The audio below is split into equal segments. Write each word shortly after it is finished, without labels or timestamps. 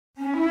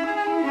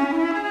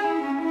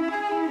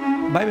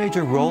My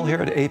major role here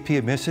at AP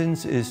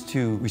Admissions is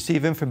to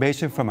receive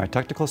information from our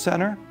technical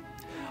center,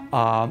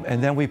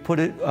 and then we put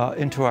it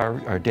into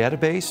our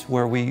database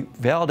where we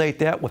validate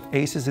that with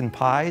ACEs and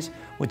PIs,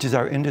 which is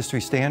our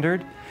industry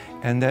standard,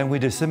 and then we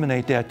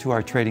disseminate that to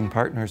our trading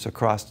partners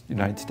across the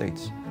United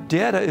States.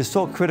 Data is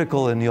so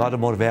critical in the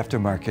automotive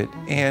aftermarket,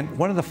 and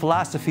one of the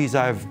philosophies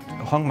I've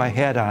hung my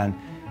hat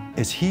on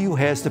is he who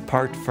has the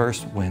part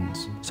first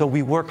wins. So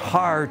we work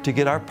hard to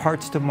get our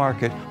parts to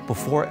market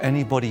before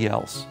anybody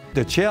else.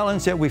 The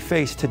challenge that we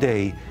face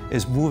today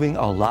is moving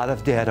a lot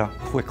of data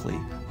quickly.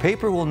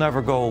 Paper will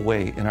never go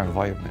away in our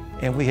environment,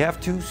 and we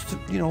have to,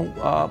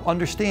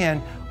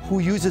 understand who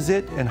uses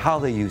it and how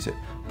they use it.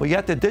 But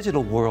yet the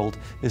digital world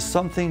is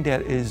something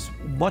that is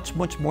much,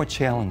 much more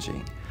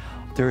challenging.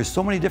 There are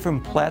so many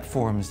different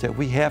platforms that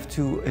we have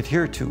to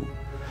adhere to.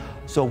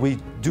 So we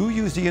do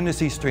use the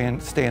industry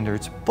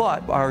standards,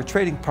 but our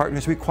trading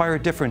partners require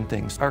different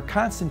things. Our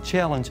constant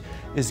challenge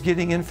is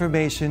getting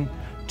information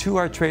to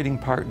our trading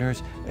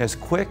partners as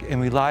quick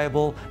and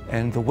reliable,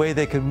 and the way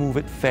they can move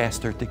it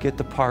faster to get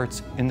the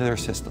parts into their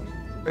system.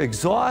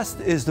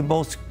 Exhaust is the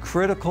most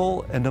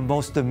critical and the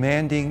most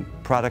demanding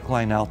product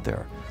line out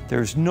there.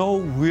 There's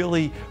no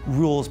really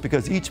rules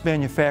because each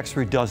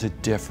manufacturer does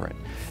it different.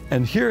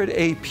 And here at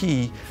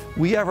AP,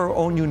 we have our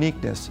own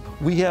uniqueness.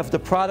 We have the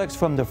products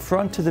from the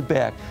front to the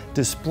back.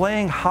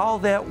 Displaying how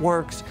that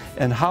works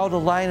and how to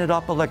line it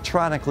up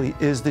electronically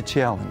is the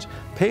challenge.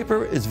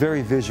 Paper is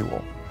very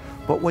visual,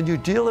 but when you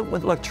deal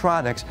with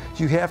electronics,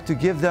 you have to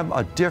give them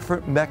a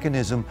different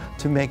mechanism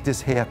to make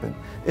this happen.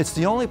 It's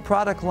the only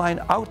product line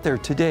out there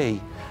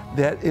today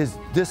that is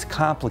this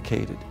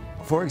complicated.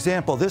 For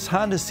example, this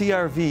Honda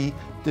CR-V,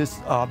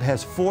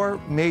 has 4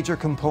 major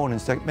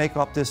components that make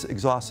up this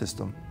exhaust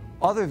system.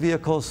 Other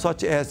vehicles,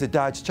 such as the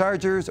Dodge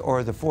Chargers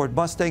or the Ford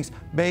Mustangs,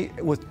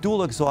 with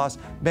dual exhaust,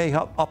 may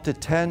have up to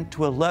 10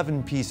 to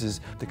 11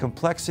 pieces. The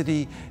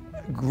complexity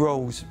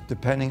grows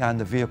depending on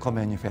the vehicle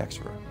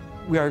manufacturer.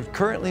 We are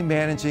currently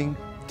managing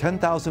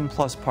 10,000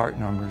 plus part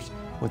numbers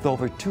with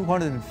over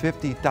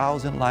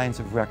 250,000 lines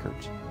of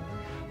records.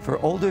 For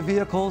older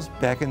vehicles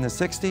back in the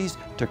 60s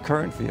to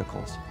current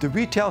vehicles. The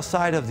retail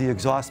side of the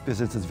exhaust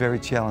business is very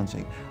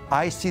challenging.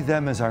 I see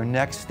them as our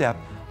next step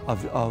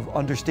of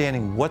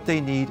understanding what they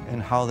need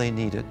and how they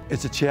need it.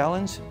 It's a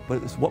challenge,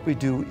 but it's what we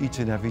do each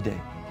and every day.